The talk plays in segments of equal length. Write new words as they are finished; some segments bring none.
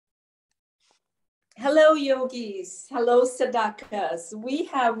Hello, yogis. Hello, sadakas. We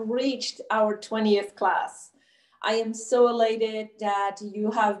have reached our 20th class. I am so elated that you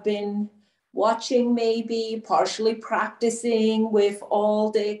have been watching, maybe partially practicing with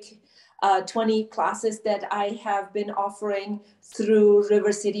all the 20 classes that I have been offering through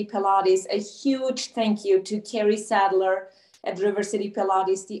River City Pilates. A huge thank you to Carrie Sadler at River City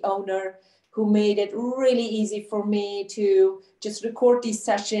Pilates, the owner, who made it really easy for me to just record these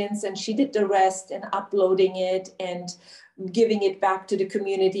sessions, and she did the rest and uploading it and giving it back to the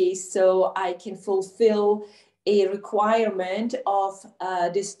community so I can fulfill a requirement of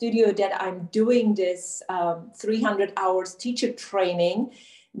the studio that I'm doing this 300 hours teacher training.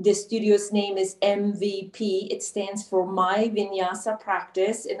 The studio's name is MVP. It stands for My Vinyasa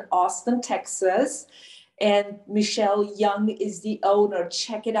Practice in Austin, Texas. And Michelle Young is the owner.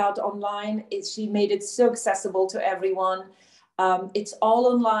 Check it out online. She made it so accessible to everyone. It's all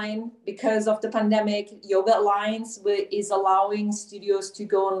online because of the pandemic. Yoga Alliance is allowing studios to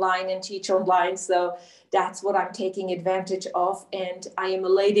go online and teach online. So that's what I'm taking advantage of. And I am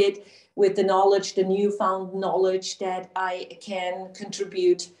elated with the knowledge, the newfound knowledge that I can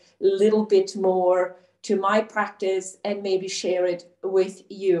contribute a little bit more to my practice and maybe share it with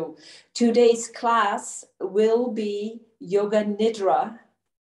you. Today's class will be Yoga Nidra.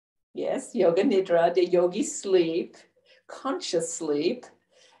 Yes, Yoga Nidra, the yogi sleep, conscious sleep.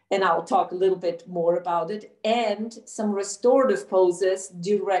 And I'll talk a little bit more about it, and some restorative poses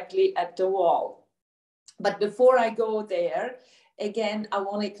directly at the wall. But before I go there, again, I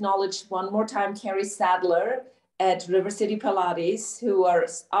want to acknowledge one more time Carrie Sadler at River City Pilates, who are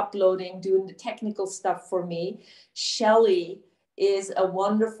uploading, doing the technical stuff for me. Shelly is a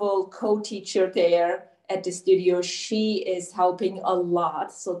wonderful co-teacher there at the studio. She is helping a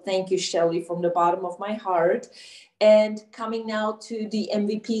lot. So thank you, Shelly, from the bottom of my heart. And coming now to the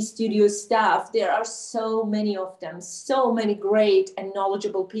MVP studio staff, there are so many of them, so many great and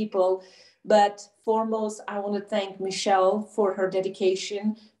knowledgeable people. But foremost, I want to thank Michelle for her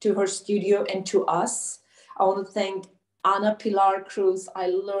dedication to her studio and to us. I want to thank Ana Pilar Cruz. I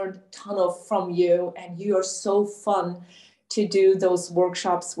learned a ton of from you, and you are so fun to do those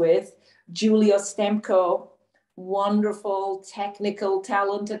workshops with. Julia Stemko, wonderful, technical,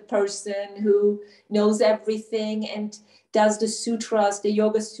 talented person who knows everything and does the sutras, the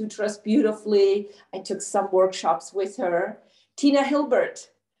yoga sutras beautifully. I took some workshops with her. Tina Hilbert,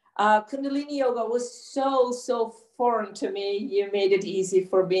 Kundalini yoga was so foreign to me. You made it easy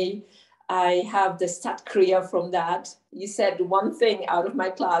for me. I have the Sat Kriya from that. You said one thing out of my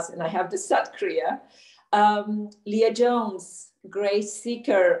class, and I have the Sat Kriya. Leah Jones, Grace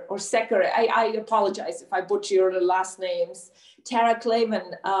Seeker or Secker. I apologize if I butcher your last names. Tara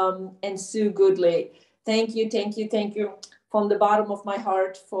Clavin and Sue Goodley. Thank you from the bottom of my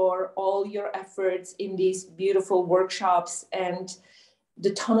heart for all your efforts in these beautiful workshops and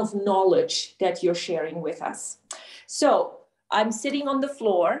the ton of knowledge that you're sharing with us. So I'm sitting on the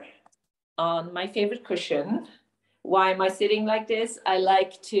floor on my favorite cushion. Why am I sitting like this? I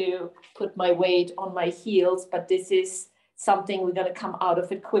like to put my weight on my heels, but this is something we're going to come out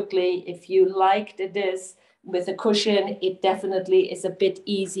of it quickly. If you liked this with a cushion, it definitely is a bit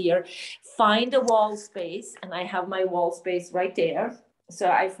easier. Find a wall space, and I have my wall space right there. So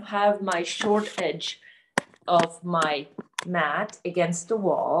I have my short edge of my mat against the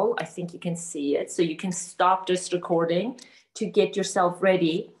wall. I think you can see it. So you can stop this recording to get yourself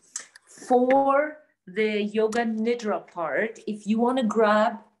ready for the yoga nidra part. If you want to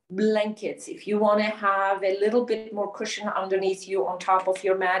grab blankets, if you want to have a little bit more cushion underneath you on top of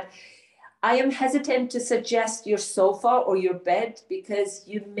your mat, I am hesitant to suggest your sofa or your bed because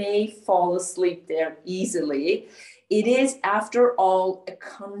you may fall asleep there easily. It is, after all, a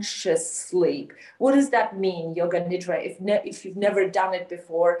conscious sleep. What does that mean, yoga nidra? If you've never done it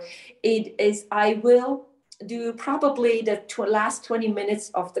before, it is, I will do probably the last 20 minutes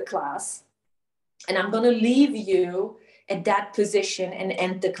of the class, and I'm going to leave you at that position and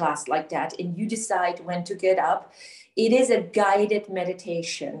end the class like that. And you decide when to get up. It is a guided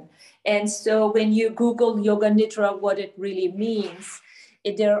meditation. And so when you Google Yoga Nidra, what it really means,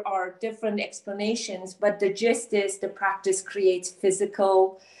 there are different explanations, but the gist is the practice creates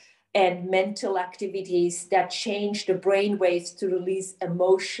physical and mental activities that change the brain waves to release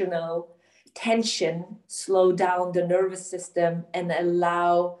emotional tension, slow down the nervous system, and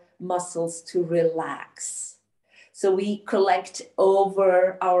allow muscles to relax. So we collect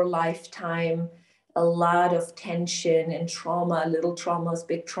over our lifetime a lot of tension and trauma, little traumas,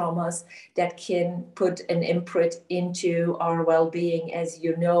 big traumas that can put an imprint into our well-being. As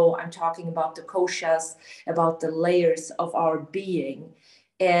you know, I'm talking about the koshas, about the layers of our being.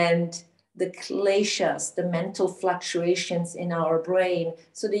 And the kleshas, the mental fluctuations in our brain.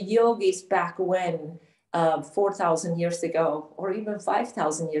 So the yogis back when, 4,000 years ago, or even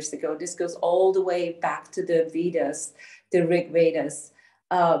 5,000 years ago, this goes all the way back to the Vedas, the Rig Vedas,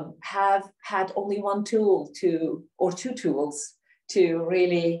 have had only one tool or two tools to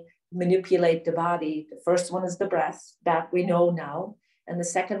really manipulate the body. The first one is the breath, that we know now. And the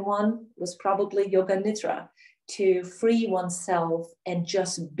second one was probably yoga nidra, to free oneself and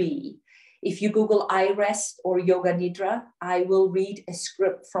just be. If you Google I rest or yoga nidra, I will read a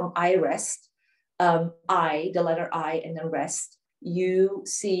script from I rest. I, the letter I, and then rest. You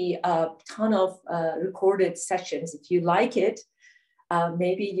see a ton of recorded sessions. If you like it,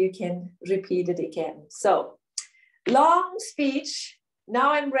 maybe you can repeat it again. So, long speech.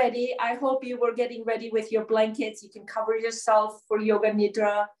 Now I'm ready. I hope you were getting ready with your blankets. You can cover yourself for yoga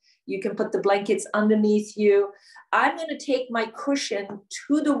nidra. You can put the blankets underneath you. I'm going to take my cushion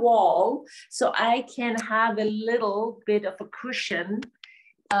to the wall so I can have a little bit of a cushion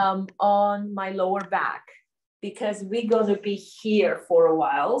on my lower back, because we're going to be here for a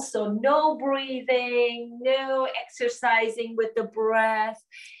while. So no breathing, no exercising with the breath.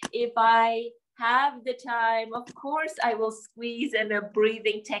 If I have the time, of course, I will squeeze in a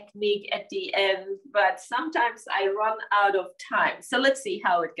breathing technique at the end, but sometimes I run out of time. So let's see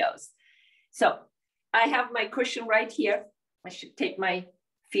how it goes. So I have my cushion right here. I should take my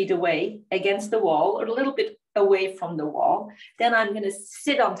feet away against the wall or a little bit away from the wall. Then I'm going to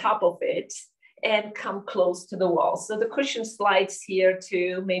sit on top of it and come close to the wall. So the cushion slides here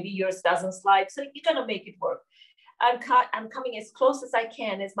too. Maybe yours doesn't slide. So you're going to make it work. I'm coming as close as I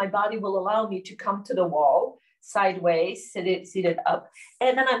can, as my body will allow me to come to the wall sideways, seated up.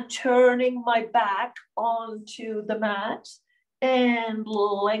 And then I'm turning my back onto the mat and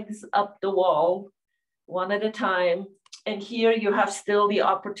legs up the wall one at a time. And here you have still the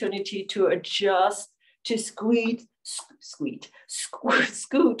opportunity to adjust, to scoot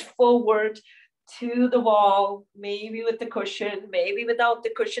forward to the wall, maybe with the cushion, maybe without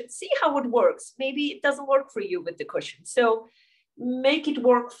the cushion. See how it works. Maybe it doesn't work for you with the cushion. So make it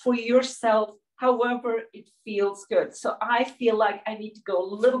work for yourself, however it feels good. So I feel like I need to go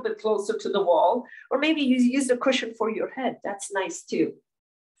a little bit closer to the wall, or maybe you use the cushion for your head. That's nice too.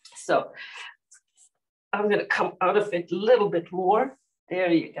 So I'm going to come out of it a little bit more. There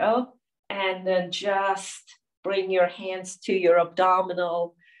you go. And then just bring your hands to your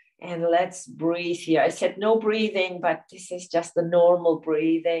abdominal. And let's breathe here. I said no breathing, but this is just the normal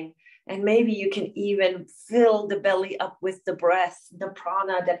breathing. And maybe you can even fill the belly up with the breath, the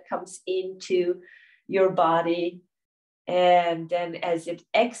prana that comes into your body. And then as it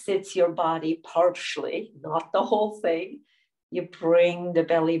exits your body partially, not the whole thing, you bring the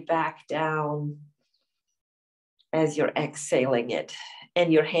belly back down as you're exhaling it.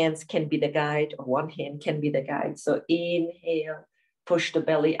 And your hands can be the guide, or one hand can be the guide. So inhale. Push the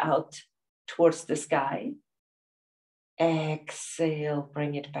belly out towards the sky. Exhale,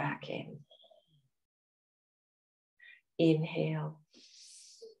 bring it back in. Inhale.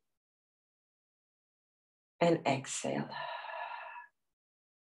 And exhale.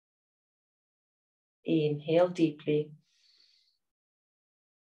 Inhale deeply.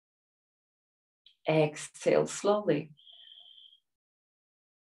 Exhale slowly.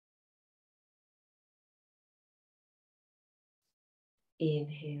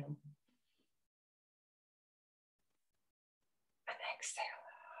 Inhale and exhale.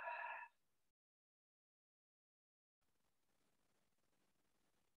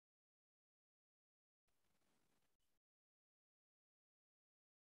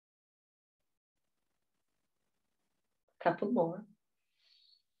 Couple more.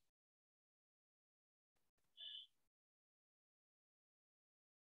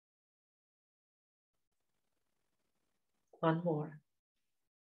 One more.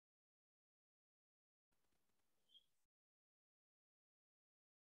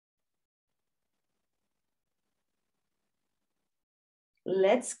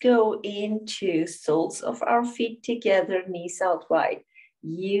 Let's go into soles of our feet together, knees out wide.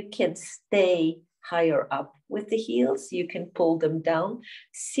 You can stay higher up with the heels. You can pull them down.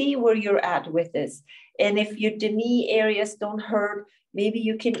 See where you're at with this. And if the knee areas don't hurt, maybe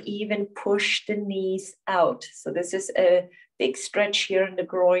you can even push the knees out. So this is a big stretch here in the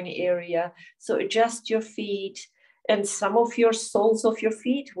groin area. So adjust your feet. And some of your soles of your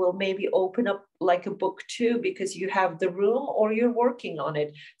feet will maybe open up like a book too, because you have the room or you're working on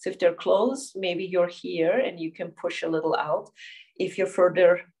it. So if they're closed, maybe you're here and you can push a little out. If you're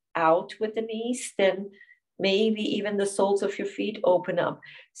further out with the knees, then maybe even the soles of your feet open up.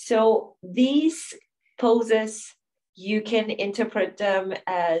 So these poses, You can interpret them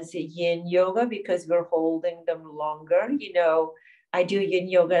as yin yoga because we're holding them longer. You know, I do yin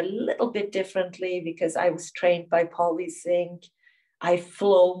yoga a little bit differently because I was trained by Polly Zink. I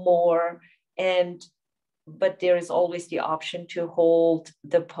flow more, but there is always the option to hold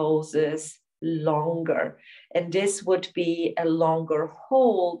the poses longer. And this would be a longer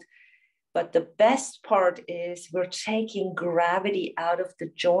hold. But the best part is we're taking gravity out of the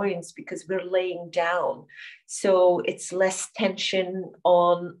joints because we're laying down. So it's less tension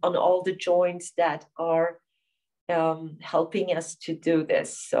on all the joints that are helping us to do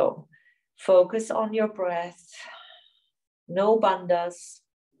this. So focus on your breath. No bandhas,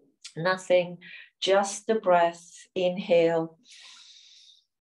 nothing, just the breath. Inhale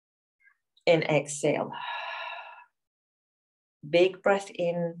and exhale. Big breath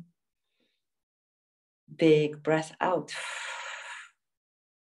in. Big breath out.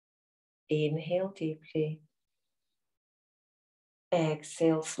 Inhale deeply.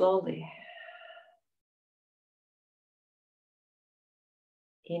 Exhale slowly.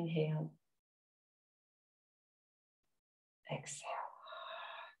 Inhale. Exhale.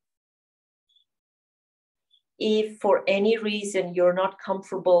 If for any reason you're not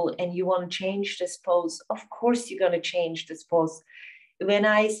comfortable and you want to change this pose, of course you're going to change this pose. When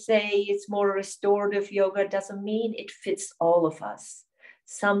I say it's more restorative yoga, it doesn't mean it fits all of us.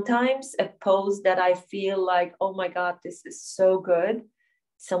 Sometimes a pose that I feel like, oh my God, this is so good.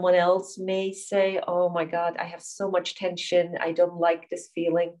 Someone else may say, oh my God, I have so much tension. I don't like this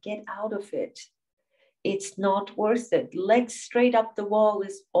feeling. Get out of it. It's not worth it. Legs straight up the wall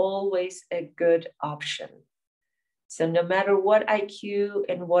is always a good option. So no matter what I cue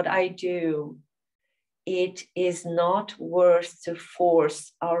and what I do, it is not worth to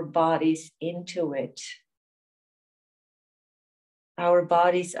force our bodies into it. Our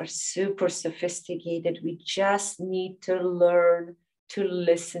bodies are super sophisticated. We just need to learn to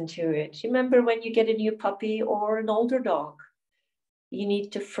listen to it. Remember when you get a new puppy or an older dog, you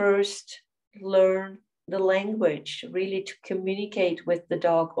need to first learn the language, really to communicate with the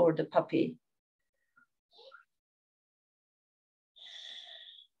dog or the puppy.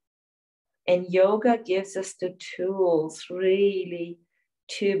 And yoga gives us the tools really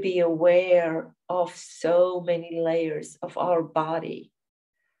to be aware of so many layers of our body.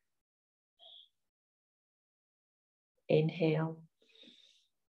 Inhale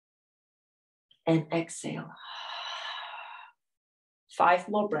and exhale. 5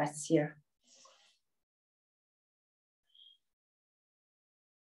 more breaths here.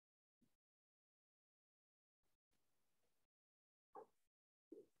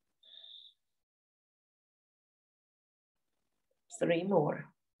 Three more.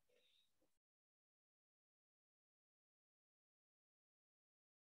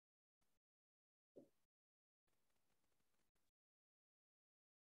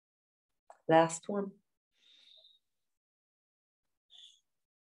 Last one.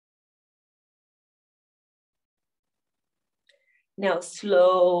 Now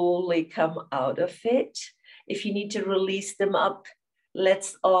slowly come out of it. If you need to release them up,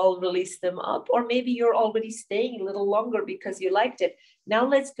 let's all release them up. Or maybe you're already staying a little longer because you liked it. Now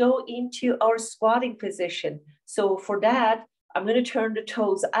let's go into our squatting position. So for that, I'm going to turn the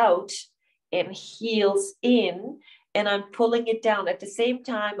toes out and heels in, and I'm pulling it down. At the same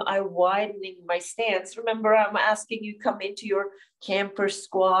time, I'm widening my stance. Remember, I'm asking you come into your camper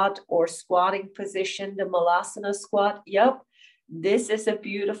squat or squatting position, the Malasana squat. Yep. This is a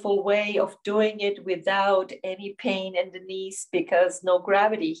beautiful way of doing it without any pain in the knees because no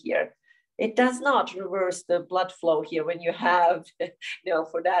gravity here. It does not reverse the blood flow here when you have,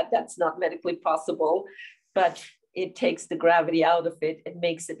 for that's not medically possible, but it takes the gravity out of it and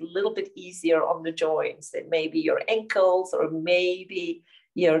makes it a little bit easier on the joints. It may be your ankles or maybe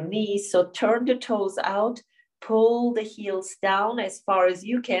your knees. So turn the toes out, pull the heels down as far as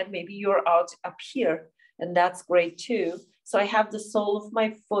you can. Maybe you're out up here, and that's great too. So I have the sole of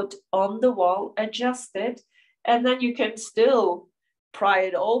my foot on the wall, adjust it, and then you can still pry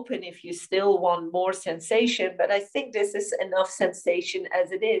it open if you still want more sensation. But I think this is enough sensation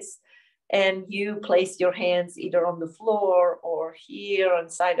as it is. And you place your hands either on the floor or here on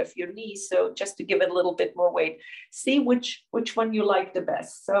side of your knees. So just to give it a little bit more weight, see which one you like the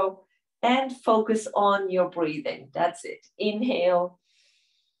best. So, and focus on your breathing. That's it. Inhale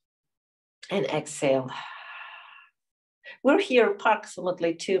and exhale. We're here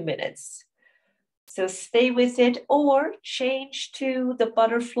approximately 2 minutes. So stay with it or change to the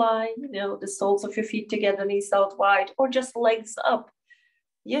butterfly, the soles of your feet together, knees out wide, or just legs up.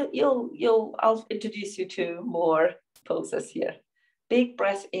 I'll introduce you to more poses here. Big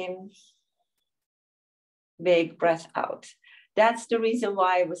breath in, big breath out. That's the reason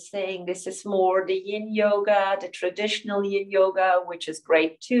why I was saying this is more the yin yoga, the traditional yin yoga, which is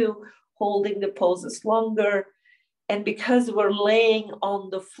great too, holding the poses longer. And because we're laying on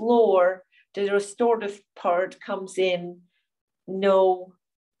the floor, the restorative part comes in, no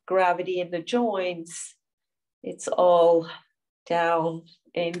gravity in the joints. It's all down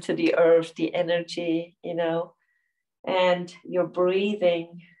into the earth, the energy, and your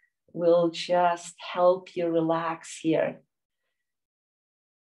breathing will just help you relax here.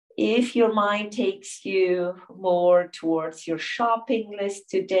 If your mind takes you more towards your shopping list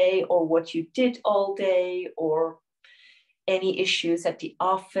today, or what you did all day, or any issues at the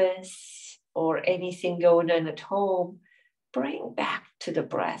office, or anything going on at home, bring back to the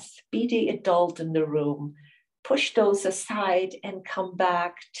breath. Be the adult in the room. Push those aside and come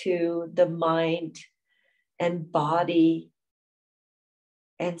back to the mind and body.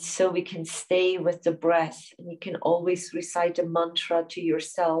 And so we can stay with the breath. And you can always recite a mantra to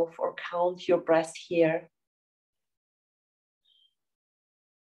yourself or count your breath here.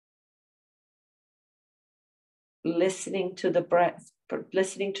 Listening to the breath and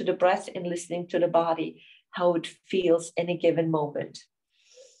listening to the body, how it feels any given moment.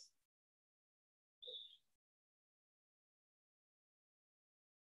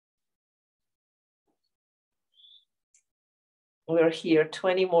 We're here,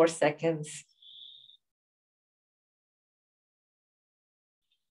 20 more seconds.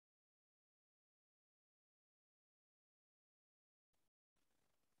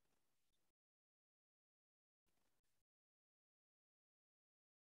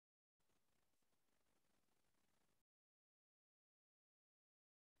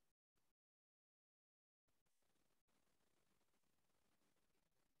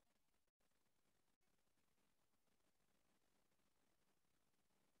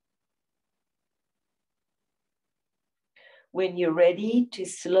 When you're ready to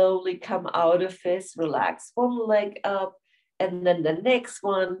slowly come out of this, relax one leg up and then the next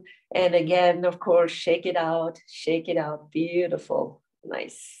one. And again, of course, shake it out, shake it out. Beautiful,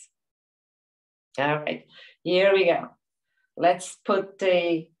 nice. All right, here we go. Let's put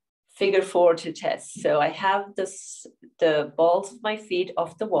the figure 4 to test. So I have the balls of my feet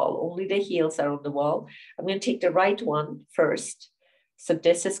off the wall, only the heels are on the wall. I'm going to take the right one first. So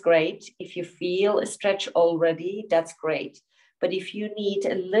this is great. If you feel a stretch already, that's great. But if you need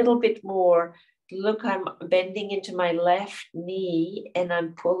a little bit more, look, I'm bending into my left knee and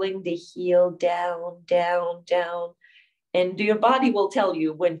I'm pulling the heel down, down, down. And your body will tell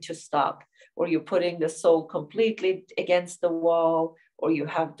you when to stop, or you're putting the sole completely against the wall, or you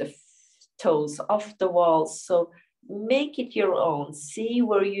have the toes off the wall. So make it your own. See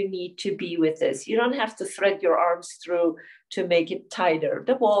where you need to be with this. You don't have to thread your arms through to make it tighter.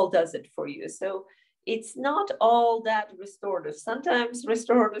 The wall does it for you. So it's not all that restorative. Sometimes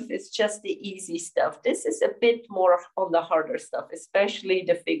restorative is just the easy stuff. This is a bit more on the harder stuff, especially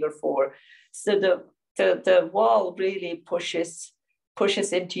the figure 4. So the wall really pushes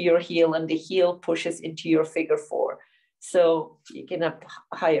into your heel, and the heel pushes into your figure 4. So you can up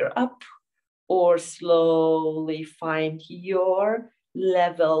higher up, or slowly find your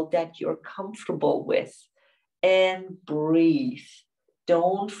level that you're comfortable with, and breathe.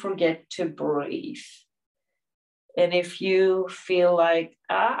 Don't forget to breathe. And if you feel like,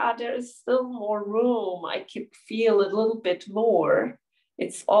 there's still more room, I can feel a little bit more,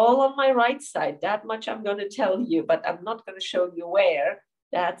 it's all on my right side. That much I'm going to tell you, but I'm not going to show you where.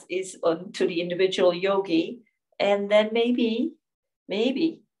 That is on to the individual yogi. And then maybe,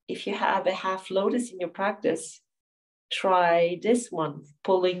 if you have a half lotus in your practice, try this one,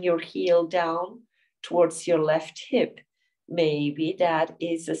 pulling your heel down towards your left hip. Maybe that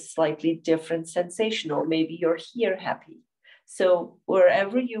is a slightly different sensation, or maybe you're here happy. So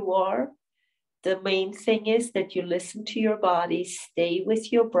wherever you are, the main thing is that you listen to your body, stay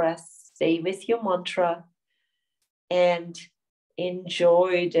with your breath, stay with your mantra, and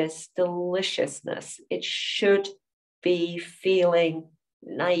enjoy this deliciousness. It should be feeling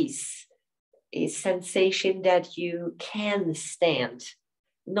nice, a sensation that you can stand,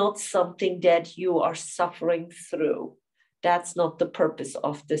 not something that you are suffering through. That's not the purpose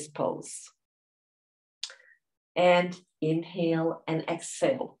of this pose. And inhale and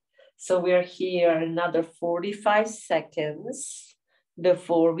exhale. So we're here another 45 seconds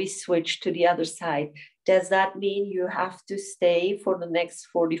before we switch to the other side. Does that mean you have to stay for the next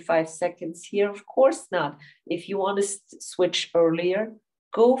 45 seconds here? Of course not. If you want to switch earlier,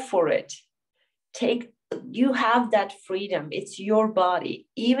 go for it. You have that freedom. It's your body.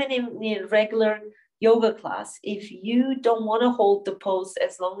 Even in regular yoga class. If you don't want to hold the pose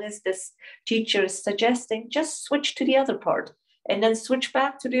as long as this teacher is suggesting, just switch to the other part and then switch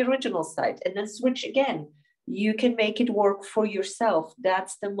back to the original side and then switch again. You can make it work for yourself.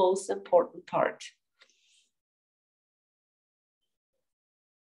 That's the most important part.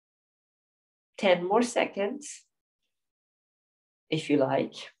 10 more seconds, if you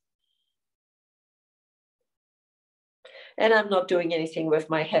like. And I'm not doing anything with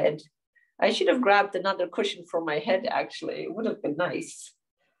my head. I should have grabbed another cushion for my head, actually. It would have been nice.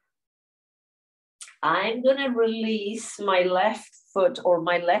 I'm gonna release my left foot, or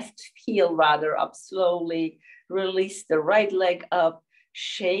my left heel rather, up slowly. Release the right leg up,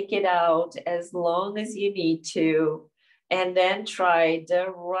 shake it out as long as you need to. And then try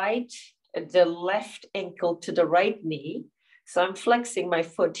the left ankle to the right knee. So I'm flexing my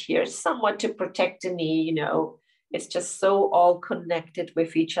foot here somewhat to protect the knee, you know. It's just so all connected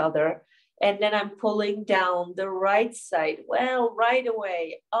with each other. And then I'm pulling down the right side. Well, right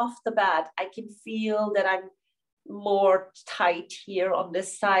away, off the bat, I can feel that I'm more tight here on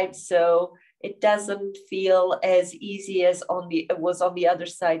this side. So it doesn't feel as easy as it was on the other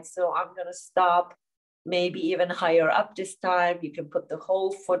side. So I'm gonna stop, maybe even higher up this time. You can put the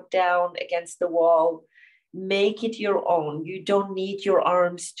whole foot down against the wall. Make it your own. You don't need your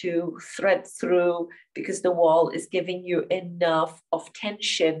arms to thread through, because the wall is giving you enough of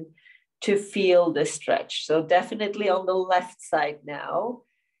tension to feel the stretch. So definitely on the left side now.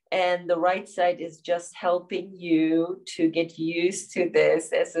 And the right side is just helping you to get used to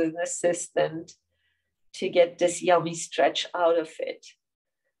this as an assistant, to get this yummy stretch out of it.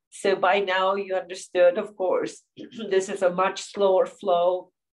 So by now you understood, of course, this is a much slower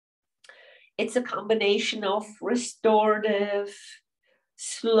flow. It's a combination of restorative,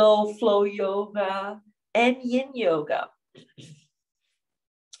 slow flow yoga and yin yoga.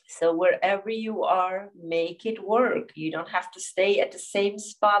 So wherever you are, make it work. You don't have to stay at the same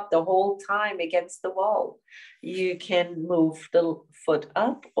spot the whole time against the wall. You can move the foot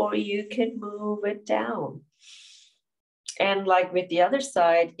up or you can move it down. And like with the other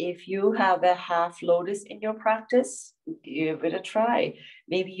side, if you have a half lotus in your practice, give it a try.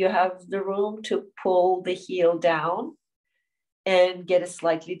 Maybe you have the room to pull the heel down and get a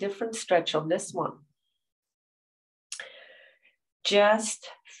slightly different stretch on this one. Just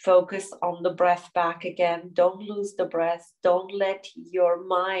focus on the breath back again. Don't lose the breath. Don't let your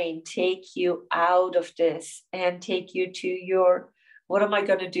mind take you out of this and take you to your, what am I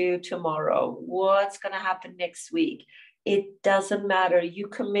going to do tomorrow? What's going to happen next week? It doesn't matter. You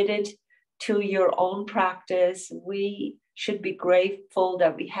committed to your own practice. We should be grateful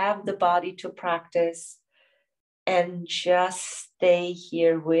that we have the body to practice, and just stay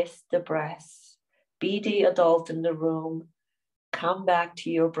here with the breath. Be the adult in the room. Come back to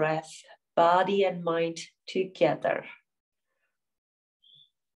your breath, body and mind together.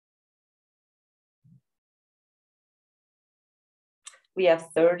 We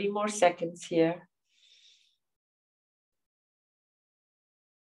have 30 more seconds here.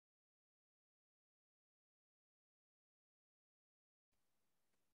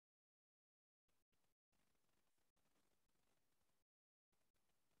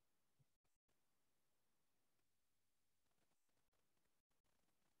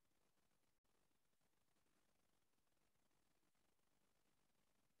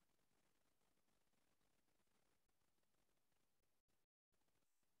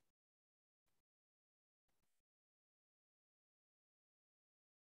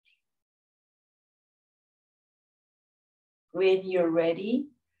 When you're ready,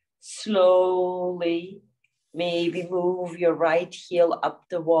 slowly maybe move your right heel up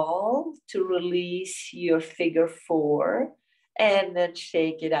the wall to release your figure four, and then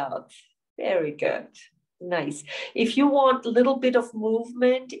shake it out. Very good. Nice. If you want a little bit of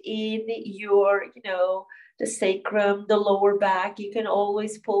movement in your, the sacrum, the lower back, you can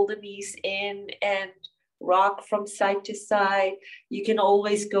always pull the knees in and rock from side to side. You can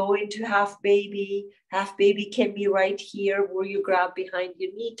always go into half baby. Half baby can be right here where you grab behind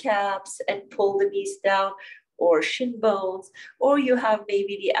your kneecaps and pull the knees down, or shin bones, or you have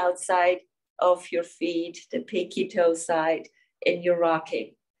maybe the outside of your feet, the pinky toe side, and you're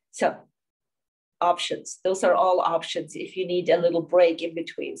rocking. So options. Those are all options if you need a little break in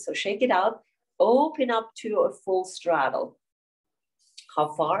between. So shake it out. Open up to a full straddle. How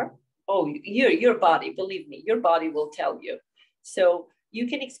far? Oh, your body, believe me, your body will tell you. So you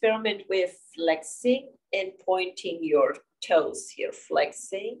can experiment with flexing and pointing your toes here.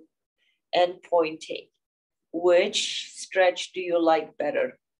 Flexing and pointing. Which stretch do you like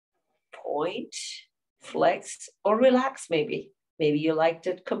better? Point, flex, or relax maybe? Maybe you liked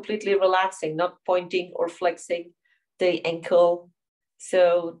it completely relaxing, not pointing or flexing the ankle.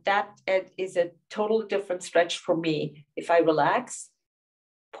 So that is a totally different stretch for me. If I relax,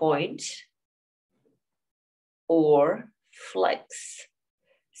 point, or flex.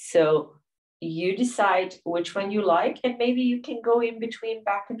 So you decide which one you like, and maybe you can go in between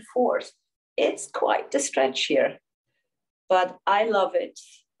back and forth. It's quite the stretch here, but I love it.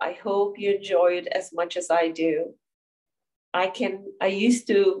 I hope you enjoy it as much as I do. When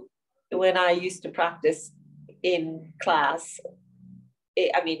I used to practice in class,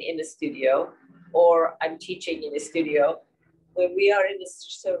 in the studio, or I'm teaching in a studio, when we are in this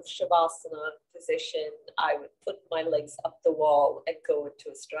sort of Shavasana position, I would put my legs up the wall and go into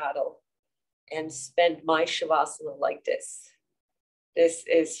a straddle and spend my Shavasana like this. This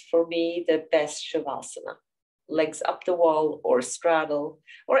is, for me, the best Shavasana. Legs up the wall or straddle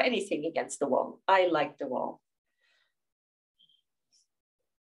or anything against the wall. I like the wall.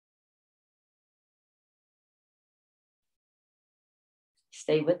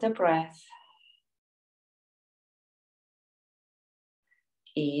 Stay with the breath.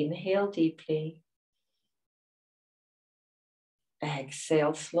 Inhale deeply.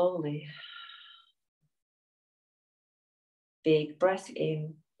 Exhale slowly. Big breath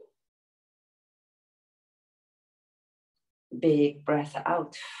in. Big breath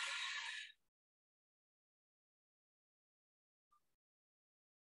out.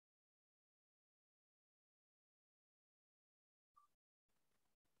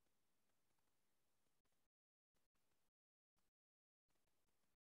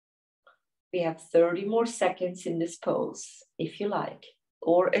 We have 30 more seconds in this pose, if you like,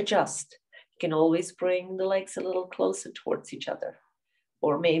 or adjust. You can always bring the legs a little closer towards each other.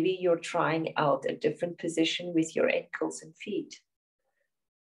 Or maybe you're trying out a different position with your ankles and feet.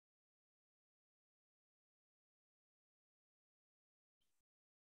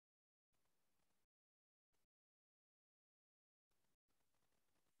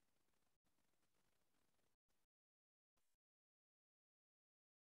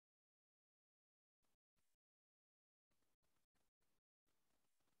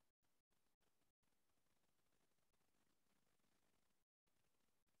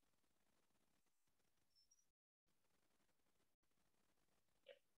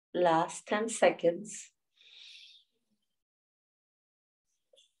 Last 10 seconds.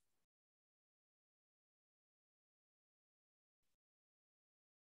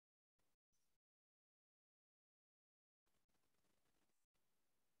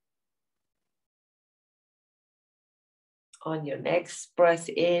 On your next breath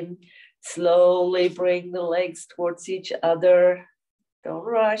in, slowly bring the legs towards each other. Don't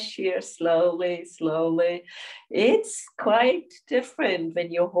rush here, slowly, slowly. It's quite different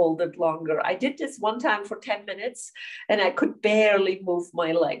when you hold it longer. I did this one time for 10 minutes and I could barely move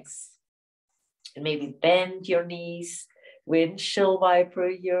my legs. And maybe bend your knees, windshield wiper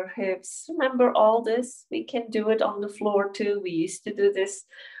your hips. Remember all this? We can do it on the floor too. We used to do this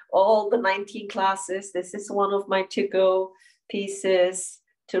all the 19 classes. This is one of my to-go pieces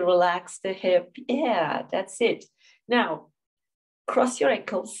to relax the hip. Yeah, that's it. Now, cross your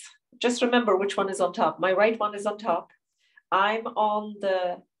ankles. Just remember which one is on top. My right one is on top. I'm on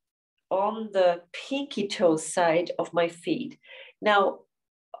the pinky toe side of my feet. Now,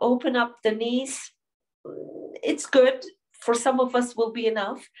 open up the knees. It's good. For some of us will be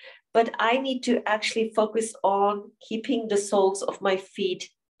enough, but I need to actually focus on keeping the soles of my feet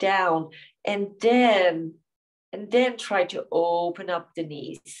down and then try to open up the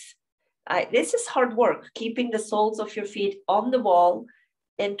knees. This is hard work, keeping the soles of your feet on the wall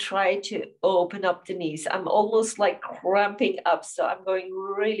and try to open up the knees. I'm almost like cramping up, so I'm going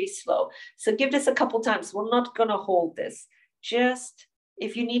really slow. So give this a couple times. We're not gonna hold this. Just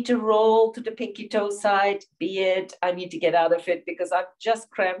if you need to roll to the pinky toe side, be it. I need to get out of it because I've just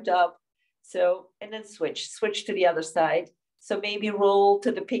cramped up. So, and then switch to the other side. So maybe roll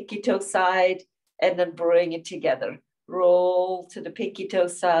to the pinky toe side and then bring it together. Roll to the pinky toe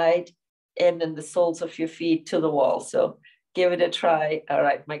side and then the soles of your feet to the wall. So give it a try. All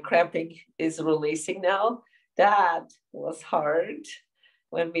right, my cramping is releasing now. That was hard.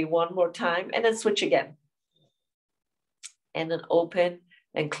 One more time and then switch again. And then open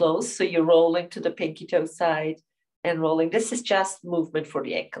and close. So you're rolling to the pinky toe side and rolling. This is just movement for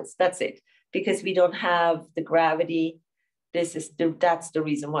the ankles. That's it. Because we don't have the gravity. That's the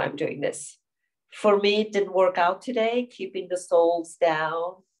reason why I'm doing this. For me, it didn't work out today, keeping the soles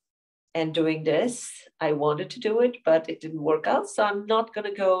down and doing this. I wanted to do it, but it didn't work out. So I'm not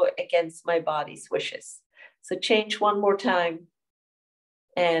going to go against my body's wishes. So change one more time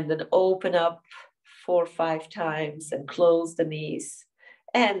and then open up, 4 or 5 times and close the knees.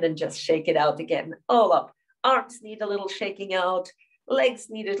 And then just shake it out again, all up. Arms need a little shaking out, legs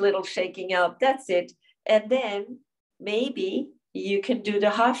need a little shaking out. That's it. And then maybe you can do the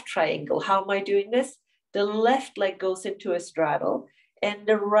half triangle. How am I doing this? The left leg goes into a straddle and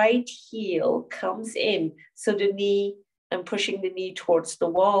the right heel comes in. So the knee, I'm pushing the knee towards the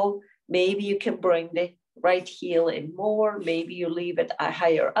wall. Maybe you can bring the right heel in more. Maybe you leave it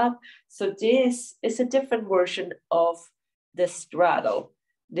higher up. So this is a different version of the straddle.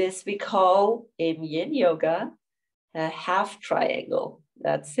 This we call in Yin Yoga a half triangle.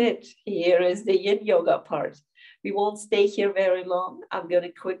 That's it. Here is the Yin Yoga part. We won't stay here very long. I'm going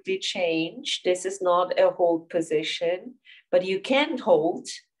to quickly change. This is not a hold position, but you can hold.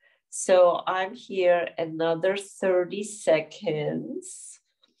 So I'm here another 30 seconds.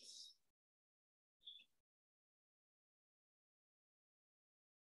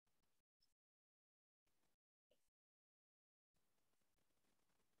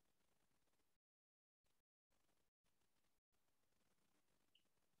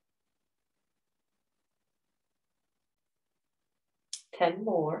 Ten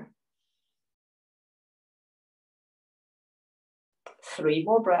more. 3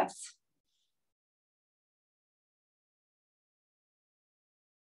 more breaths.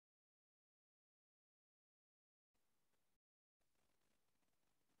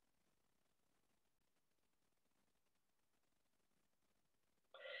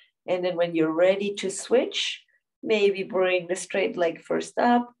 And then when you're ready to switch, maybe bring the straight leg first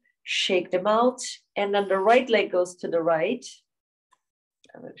up, shake them out, and then the right leg goes to the right.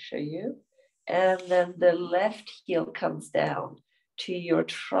 I'm going to show you. And then the left heel comes down to your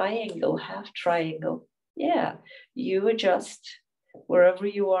triangle, half triangle. Yeah, you adjust. Wherever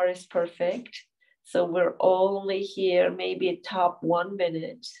you are is perfect. So we're only here maybe a top 1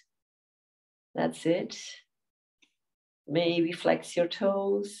 minute. That's it. Maybe flex your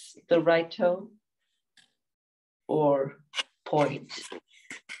toes, the right toe, or point.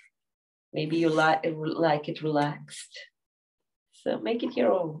 Maybe you like it relaxed. So make it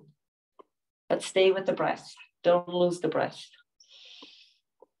your own. But stay with the breath. Don't lose the breath.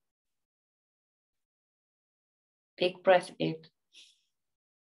 Big breath in.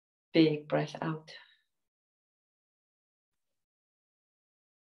 Big breath out.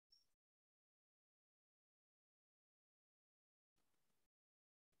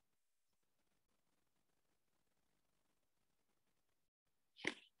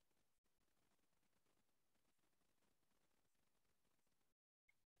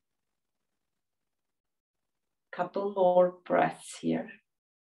 Couple more breaths here.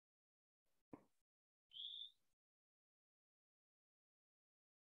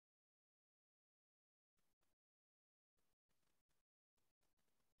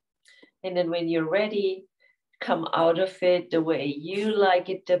 And then when you're ready, come out of it the way you like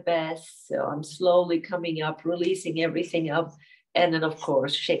it the best. So I'm slowly coming up, releasing everything up. And then, of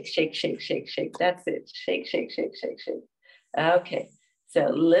course, shake, shake, shake, shake, shake. That's it. Shake, shake, shake, shake, shake. Okay. So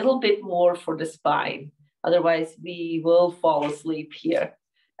a little bit more for the spine. Otherwise, we will fall asleep here.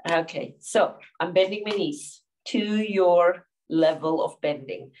 Okay. So I'm bending my knees to your level of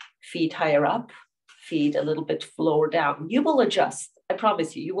bending. Feet higher up, feet a little bit lower down. You will adjust. I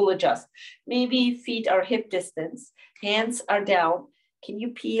promise you, you will adjust. Maybe feet are hip distance, hands are down. Can you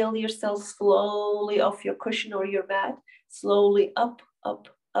peel yourself slowly off your cushion or your mat? Slowly up, up,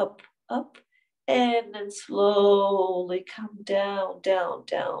 up, up, and then slowly come down, down,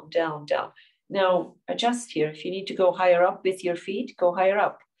 down, down, down. Now adjust here. If you need to go higher up with your feet, go higher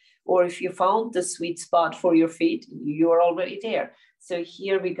up. Or if you found the sweet spot for your feet, you are already there. So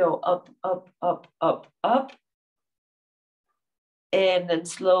here we go, up, up, up, up, up. And then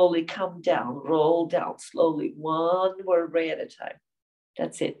slowly come down, roll down slowly, one vertebrae at a time.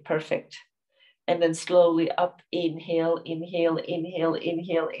 That's it, perfect. And then slowly up, inhale, inhale, inhale,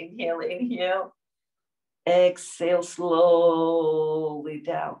 inhale, inhale, inhale. Exhale slowly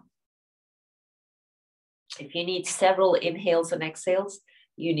down. If you need several inhales and exhales,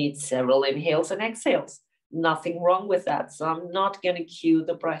 you need several inhales and exhales. Nothing wrong with that. So I'm not going to cue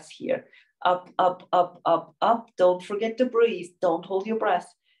the breath here. Up, up, up, up, up. Don't forget to breathe. Don't hold your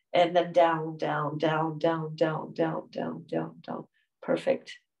breath. And then down, down, down, down, down, down, down, down, down.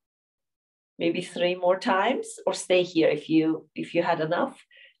 Perfect. Maybe 3 more times, or stay here if you had enough.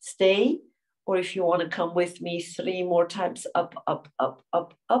 Stay, or if you want to come with me 3 more times. Up, up, up,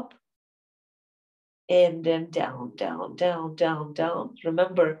 up, up. And then down, down, down, down, down.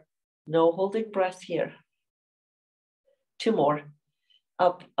 Remember, no holding breath here. 2 more.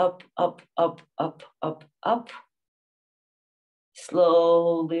 Up, up, up, up, up, up, up.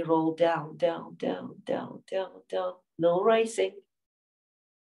 Slowly roll down, down, down, down, down, down. No rising.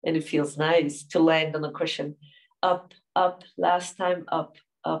 And it feels nice to land on a cushion. Up, up, last time, up,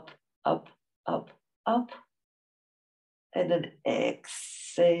 up, up, up, up. And then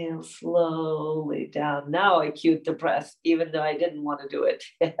exhale slowly down. Now I cued the breath, even though I didn't want to do it.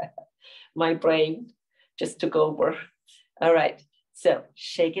 My brain just took over. All right. So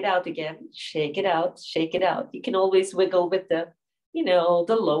shake it out again. Shake it out. Shake it out. You can always wiggle with the,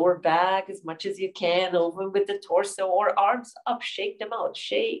 the lower back as much as you can, over with the torso or arms up. Shake them out.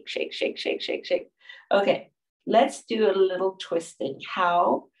 Shake, shake, shake, shake, shake, shake. Okay. Let's do a little twisting.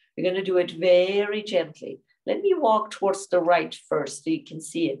 How? We're going to do it very gently. Let me walk towards the right first so you can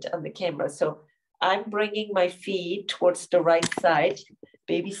see it on the camera. So I'm bringing my feet towards the right side.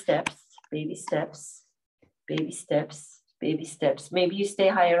 Baby steps, baby steps, baby steps, baby steps. Maybe you stay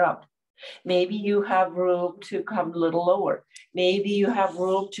higher up. Maybe you have room to come a little lower. Maybe you have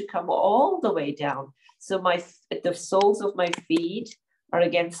room to come all the way down. So the soles of my feet are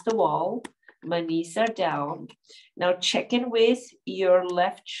against the wall. My knees are down. Now check in with your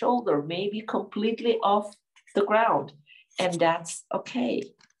left shoulder, maybe completely off the ground, and that's okay.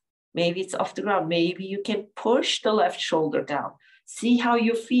 Maybe it's off the ground. Maybe you can push the left shoulder down. See how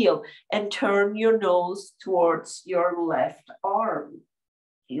you feel, and turn your nose towards your left arm,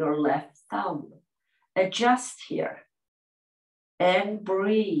 your left thumb. Adjust here and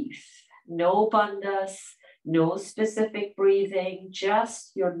breathe. No bandhas, no specific breathing,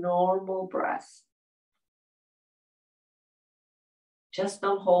 just your normal breath. Just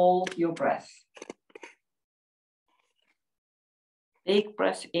don't hold your breath. Big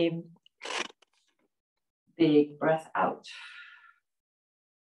breath in, big breath out.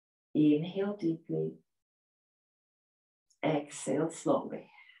 Inhale deeply, exhale slowly.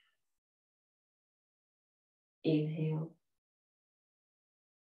 Inhale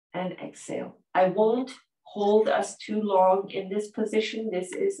and exhale. I won't hold us too long in this position.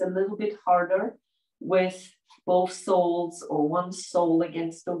 This is a little bit harder with both soles or one sole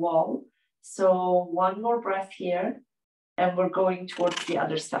against the wall. So one more breath here. And we're going towards the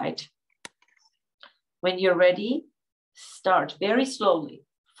other side. When you're ready, start very slowly.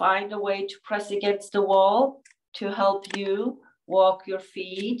 Find a way to press against the wall to help you walk your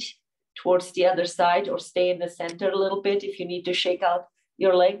feet towards the other side, or stay in the center a little bit. If you need to shake out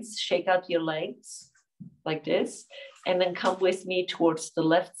your legs, shake out your legs like this. And then come with me towards the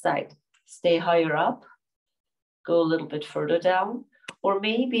left side. Stay higher up. Go a little bit further down. Or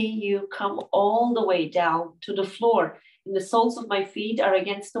maybe you come all the way down to the floor. And the soles of my feet are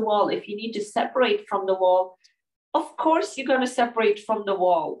against the wall. If you need to separate from the wall, of course you're going to separate from the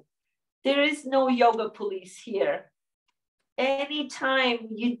wall. There is no yoga police here. Anytime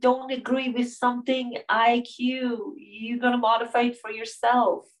you don't agree with something, IQ, you're going to modify it for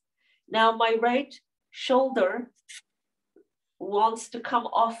yourself. Now my right shoulder wants to come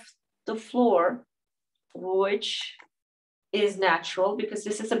off the floor, which is natural because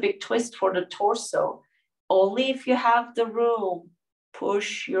this is a big twist for the torso. Only if you have the room,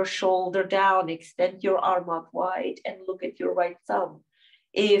 push your shoulder down, extend your arm out wide, and look at your right thumb.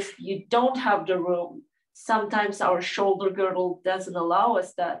 If you don't have the room, sometimes our shoulder girdle doesn't allow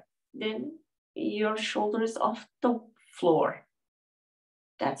us that, then your shoulder is off the floor.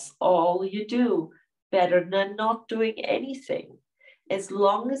 That's all you do. Better than not doing anything. As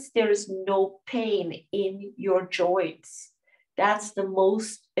long as there is no pain in your joints, that's the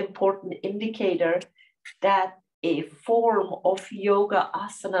most important indicator that a form of yoga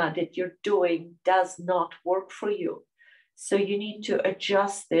asana that you're doing does not work for you. So you need to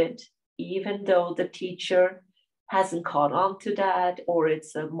adjust it, even though the teacher hasn't caught on to that, or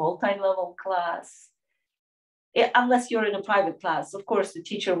it's a multi-level class. Unless you're in a private class, of course, the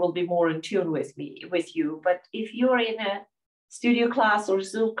teacher will be more in tune with you. But if you're in a studio class or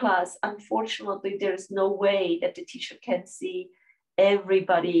Zoom class, unfortunately, there's no way that the teacher can see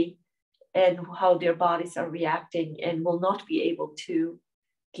everybody and how their bodies are reacting, and will not be able to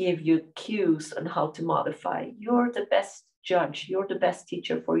give you cues on how to modify. You're the best judge. You're the best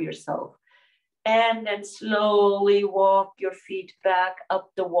teacher for yourself. And then slowly walk your feet back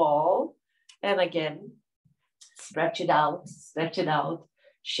up the wall. And again, stretch it out,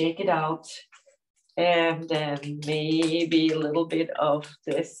 shake it out. And then maybe a little bit of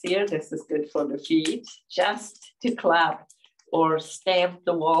this here. This is good for the feet, just to clap or stamp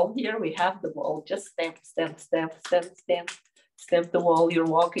the wall here. We have the wall, just stamp, stamp, stamp, stamp, stamp, stamp the wall. You're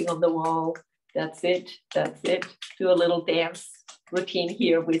walking on the wall. That's it, that's it. Do a little dance routine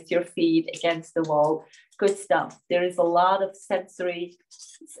here with your feet against the wall. Good stuff. There is a lot of sensors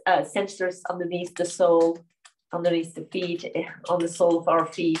underneath the sole. underneath the feet, on the sole of our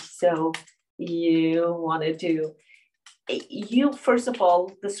feet. So you want to do, first of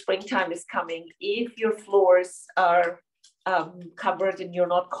all, the springtime is coming. If your floors are covered and you're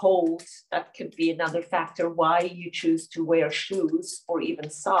not cold, that could be another factor why you choose to wear shoes or even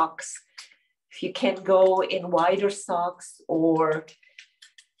socks. If you can go in wider socks or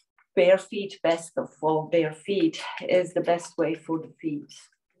bare feet, best of all, bare feet is the best way for the feet.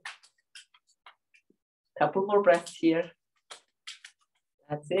 Couple more breaths here.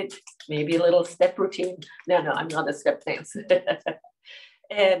 That's it. Maybe a little step routine. No, I'm not a step dancer.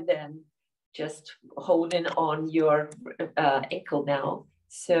 And then just holding on your ankle now.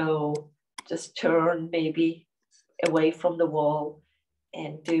 So just turn maybe away from the wall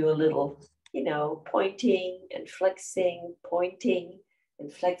and do a little, pointing and flexing, pointing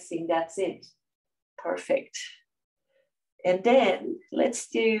and flexing. That's it. Perfect. And then let's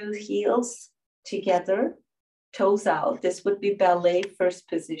do heels together, toes out. This would be ballet first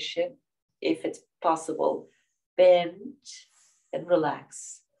position, if it's possible. Bend and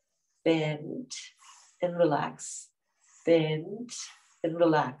relax. Bend and relax. Bend and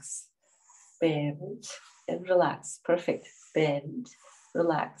relax. Bend and relax. Perfect. Bend,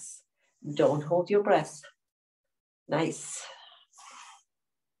 relax. Don't hold your breath. Nice.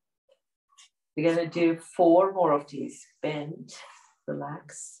 We're going to do 4 more of these. Bend,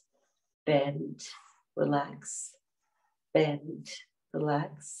 relax, bend, relax, bend,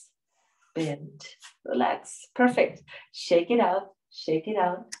 relax, bend, relax. Perfect. Shake it out, shake it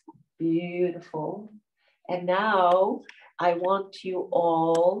out. Beautiful. And now I want you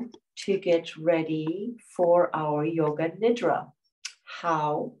all to get ready for our Yoga Nidra.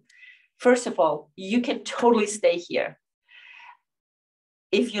 How? First of all, you can totally stay here.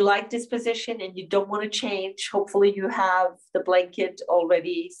 If you like this position and you don't want to change, hopefully you have the blanket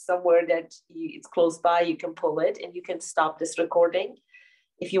already somewhere that it's close by, you can pull it and you can stop this recording.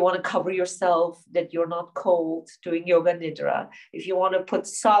 If you want to cover yourself that you're not cold doing Yoga Nidra, if you want to put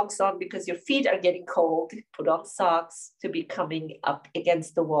socks on because your feet are getting cold, put on socks to be coming up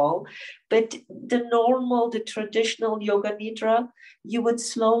against the wall. But the traditional Yoga Nidra, you would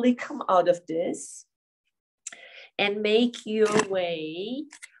slowly come out of this and make your way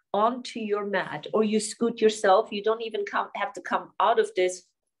onto your mat, or you scoot yourself. You don't even have to come out of this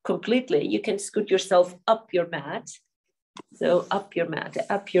completely. You can scoot yourself up your mat. So up your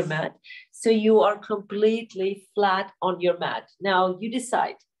mat. So you are completely flat on your mat. Now you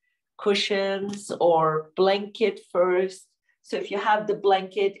decide cushions or blanket first. So if you have the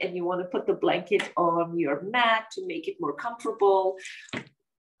blanket and you want to put the blanket on your mat to make it more comfortable,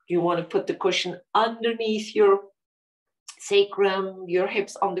 you want to put the cushion underneath your sacrum, your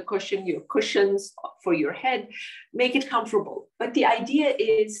hips on the cushion, your cushions for your head, make it comfortable. But the idea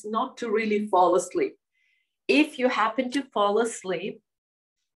is not to really fall asleep. If you happen to fall asleep,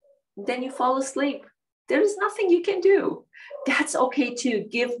 then you fall asleep. There is nothing you can do. That's okay too.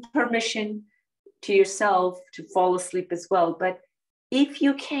 Give permission to yourself to fall asleep as well. But if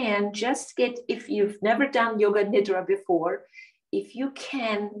you can, if you've never done Yoga Nidra before, if you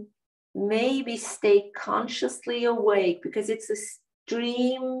can, maybe stay consciously awake, because it's a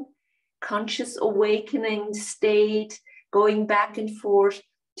stream, conscious awakening state, going back and forth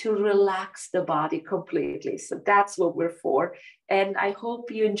to relax the body completely. So that's what we're for. And I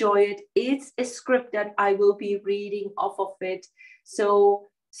hope you enjoy it. It's a script that I will be reading off of it. So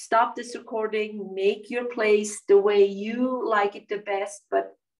stop this recording, make your place the way you like it the best,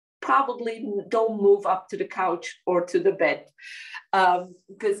 but probably don't move up to the couch or to the bed,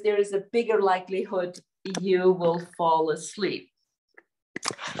 because there is a bigger likelihood you will fall asleep.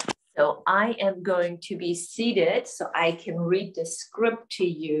 So I am going to be seated so I can read the script to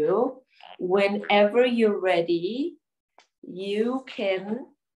you. Whenever you're ready, you can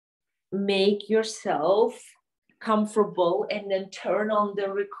make yourself comfortable and then turn on the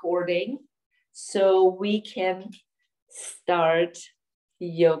recording so we can start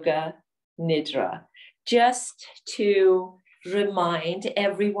Yoga Nidra. Just to remind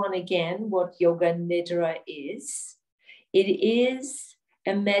everyone again what Yoga Nidra is. It is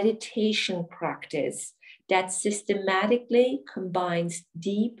a meditation practice that systematically combines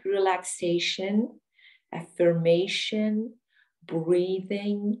deep relaxation, affirmation,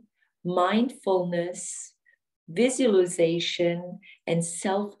 breathing, mindfulness, visualization, and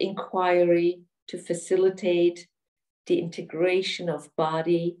self-inquiry to facilitate the integration of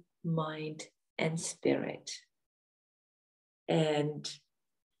body, mind, and spirit. And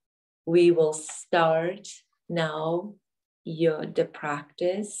we will start now the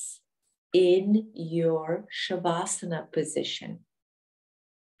practice in your Shavasana position.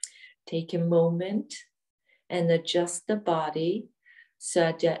 Take a moment and adjust the body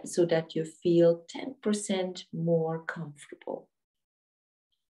so that you feel 10% more comfortable.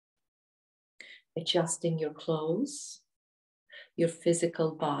 Adjusting your clothes, your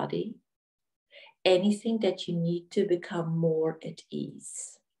physical body, anything that you need to become more at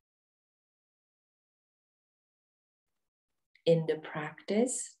ease. In the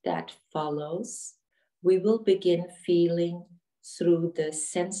practice that follows, we will begin feeling through the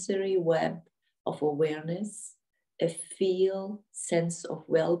sensory web of awareness, a sense of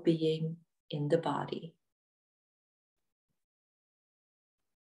well-being in the body.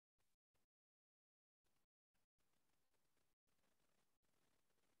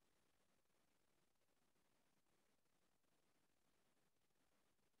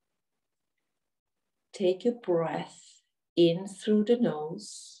 Take a breath in through the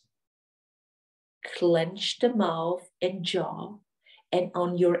nose, clench the mouth and jaw, and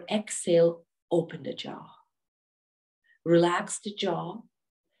on your exhale, open the jaw. Relax the jaw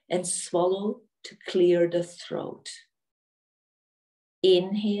and swallow to clear the throat.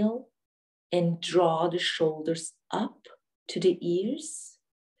 Inhale and draw the shoulders up to the ears,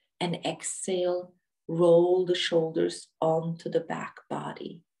 and exhale, roll the shoulders onto the back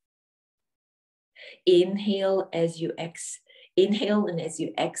body. Inhale, and as you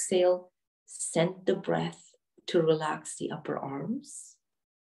exhale, send the breath to relax the upper arms,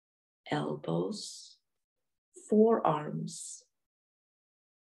 elbows, forearms.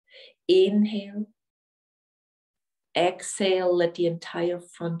 Inhale, exhale, let the entire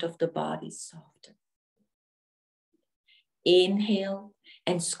front of the body soften. Inhale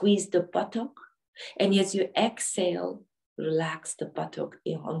and squeeze the buttock, and as you exhale, relax the buttock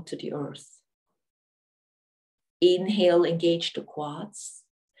onto the earth. Inhale, engage the quads,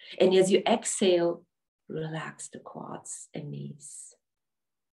 and as you exhale, relax the quads and knees.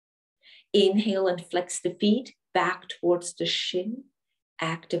 Inhale and flex the feet back towards the shin,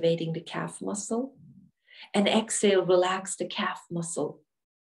 activating the calf muscle. And exhale, relax the calf muscle.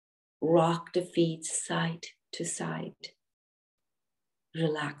 Rock the feet side to side.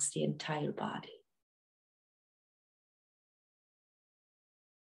 Relax the entire body.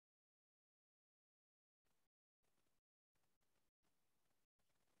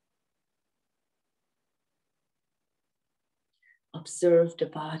 Observe the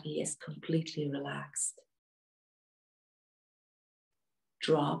body as completely relaxed.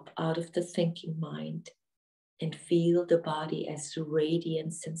 Drop out of the thinking mind and feel the body as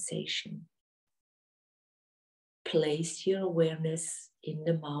radiant sensation. Place your awareness in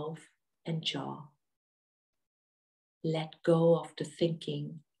the mouth and jaw. Let go of the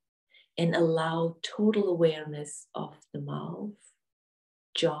thinking and allow total awareness of the mouth,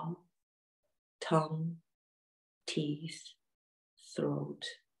 jaw, tongue, teeth, throat.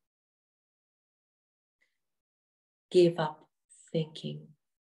 Give up thinking.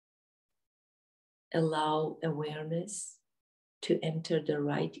 Allow awareness to enter the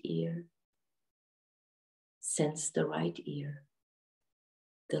right ear. Sense the right ear,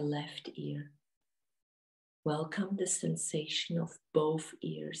 the left ear. Welcome the sensation of both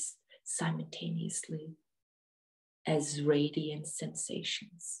ears simultaneously as radiant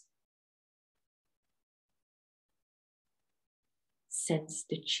sensations. Sense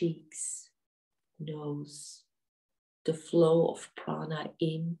the cheeks, nose, the flow of prana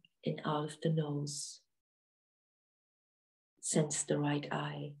in and out of the nose. Sense the right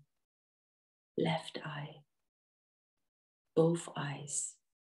eye, left eye, both eyes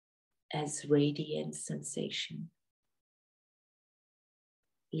as radiant sensation.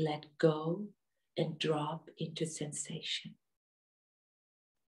 Let go and drop into sensation.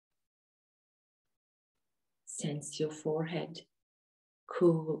 Sense your forehead,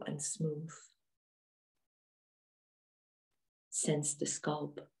 cool and smooth. Sense the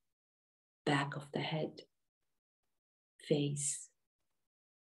scalp, back of the head, face,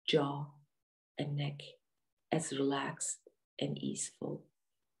 jaw, and neck as relaxed and easeful.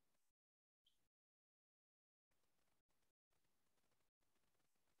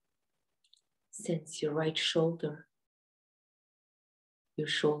 Sense your right shoulder,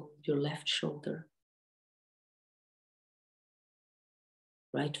 your left shoulder,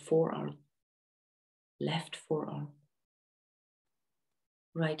 right forearm, left forearm,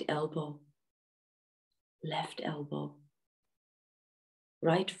 right elbow, left elbow,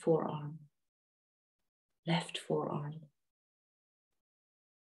 right forearm, left forearm,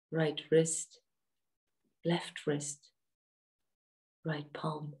 right wrist, left wrist, right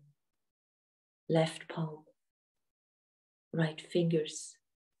palm, left palm, right fingers,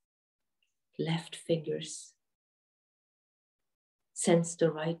 left fingers. Sense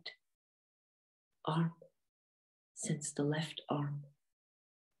the right arm, Sense the left arm.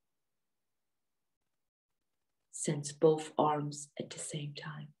 Sense both arms at the same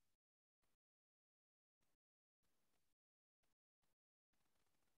time.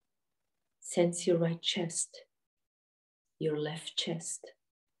 Sense your right chest, your left chest,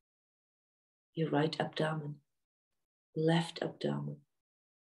 your right abdomen, left abdomen,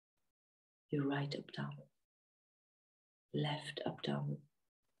 your right abdomen, left abdomen,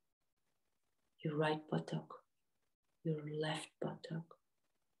 your right buttock, your left buttock,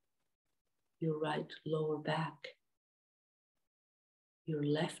 your right lower back, your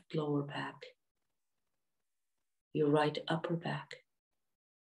left lower back, your right upper back,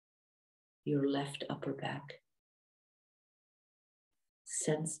 your left upper back.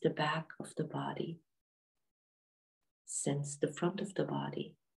 Sense the back of the body. Sense the front of the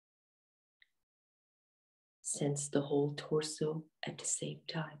body. Sense the whole torso at the same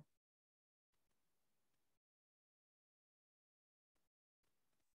time.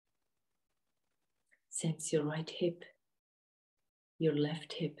 Sense your right hip, your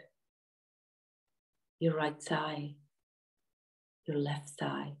left hip, your right thigh, your left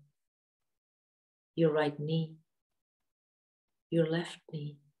thigh, your right knee, your left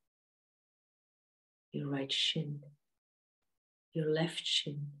knee, your right shin, your left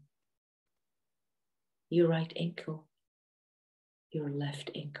shin, your right ankle, your left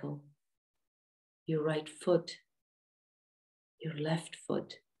ankle, your right foot, your left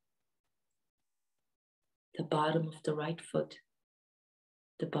foot, the bottom of the right foot,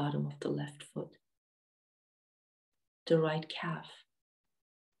 the bottom of the left foot, the right calf,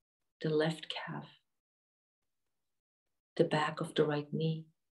 the left calf, the back of the right knee,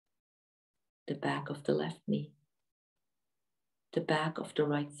 the back of the left knee, the back of the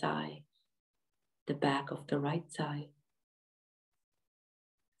right thigh, the back of the right thigh.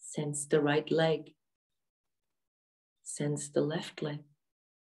 Sense the right leg. Sense the left leg.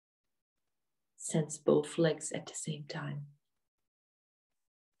 Sense both legs at the same time.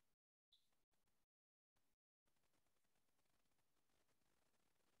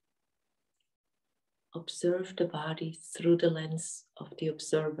 Observe the body through the lens of the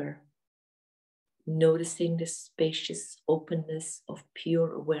observer, noticing the spacious openness of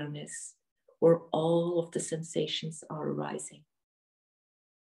pure awareness where all of the sensations are arising.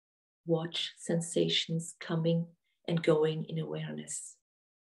 Watch sensations coming and going in awareness.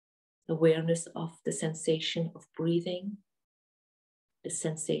 Awareness of the sensation of breathing, the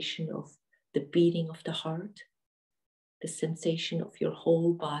sensation of the beating of the heart, the sensation of your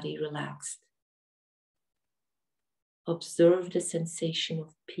whole body relaxed. Observe the sensation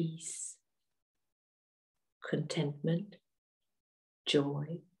of peace, contentment,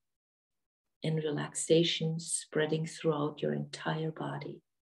 joy, and relaxation spreading throughout your entire body.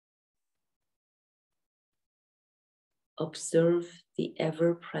 Observe the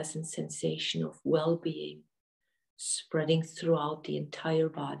ever-present sensation of well-being spreading throughout the entire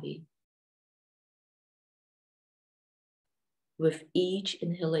body. With each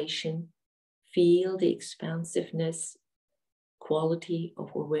inhalation, feel the expansiveness, quality of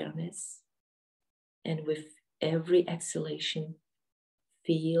awareness. And with every exhalation,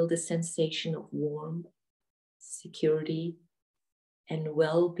 feel the sensation of warmth, security, and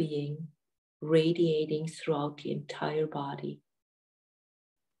well-being radiating throughout the entire body.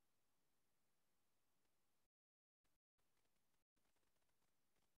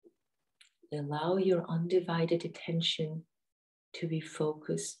 Allow your undivided attention to be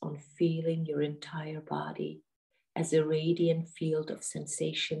focused on feeling your entire body as a radiant field of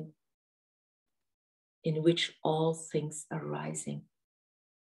sensation in which all things are rising.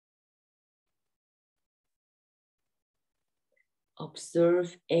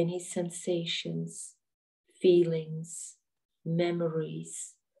 Observe any sensations, feelings,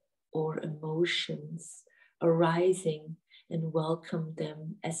 memories, or emotions arising and welcome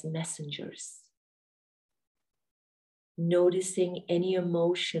them as messengers. Noticing any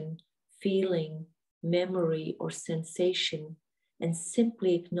emotion, feeling, memory, or sensation, and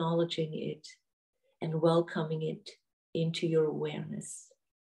simply acknowledging it and welcoming it into your awareness.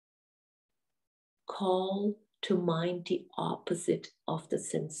 Call to mind the opposite of the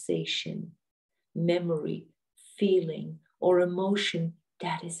sensation, memory, feeling, or emotion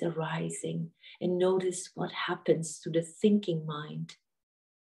that is arising, and notice what happens to the thinking mind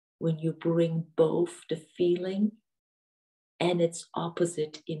when you bring both the feeling and its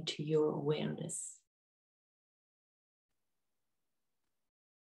opposite into your awareness.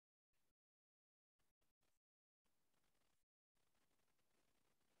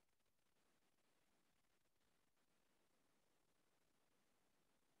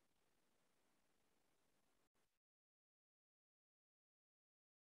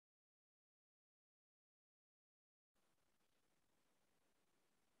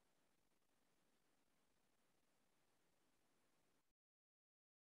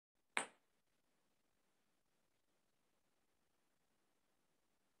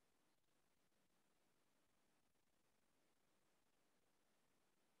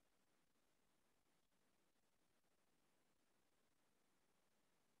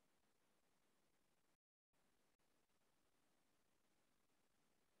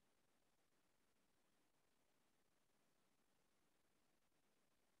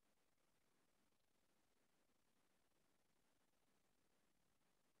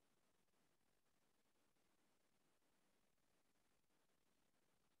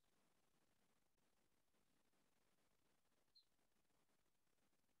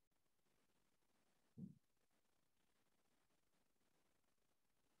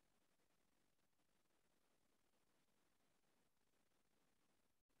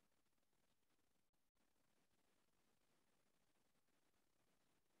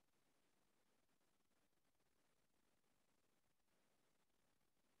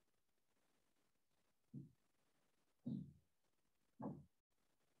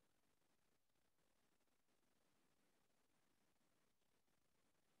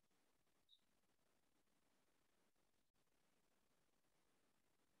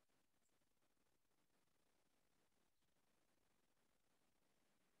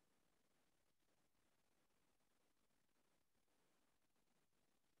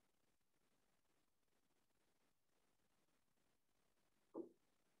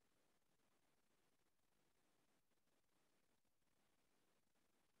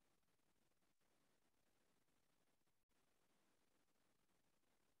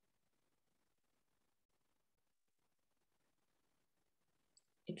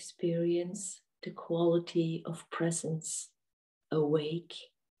 Experience the quality of presence, awake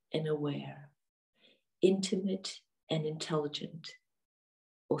and aware, intimate and intelligent,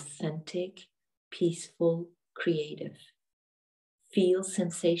 authentic, peaceful, creative. Feel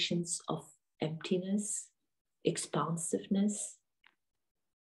sensations of emptiness, expansiveness,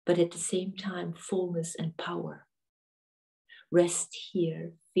 but at the same time, fullness and power. Rest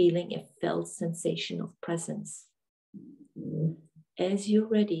here, feeling a felt sensation of presence. As you're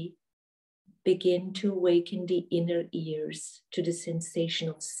ready, begin to awaken the inner ears to the sensation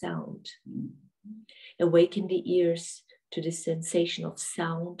of sound. Awaken the ears to the sensation of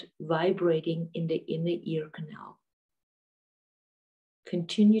sound vibrating in the inner ear canal.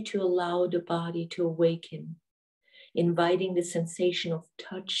 Continue to allow the body to awaken, inviting the sensation of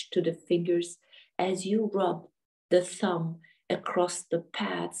touch to the fingers as you rub the thumb across the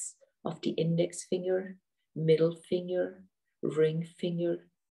pads of the index finger, middle finger, ring finger,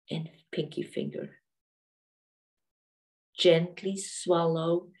 and pinky finger. Gently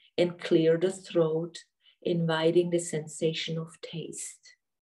swallow and clear the throat, inviting the sensation of taste.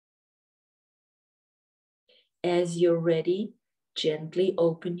 As you're ready, gently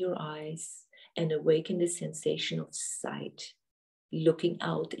open your eyes and awaken the sensation of sight, looking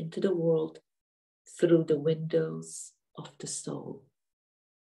out into the world through the windows of the soul.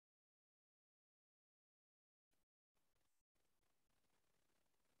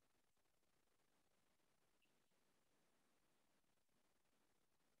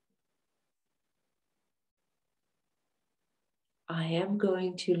 I am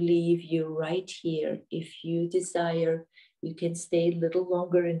going to leave you right here. If you desire, you can stay a little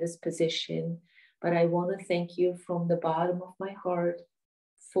longer in this position, but I want to thank you from the bottom of my heart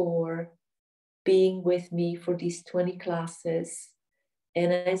for being with me for these 20 classes.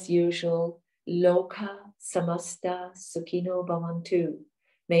 And as usual, Loka Samasta Sukhino Bhavantu.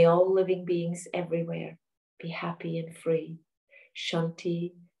 May all living beings everywhere be happy and free.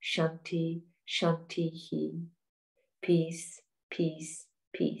 Shanti, Shanti, Shanti. Peace, peace,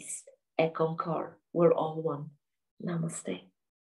 peace. Ekankar, we're all one. Namaste.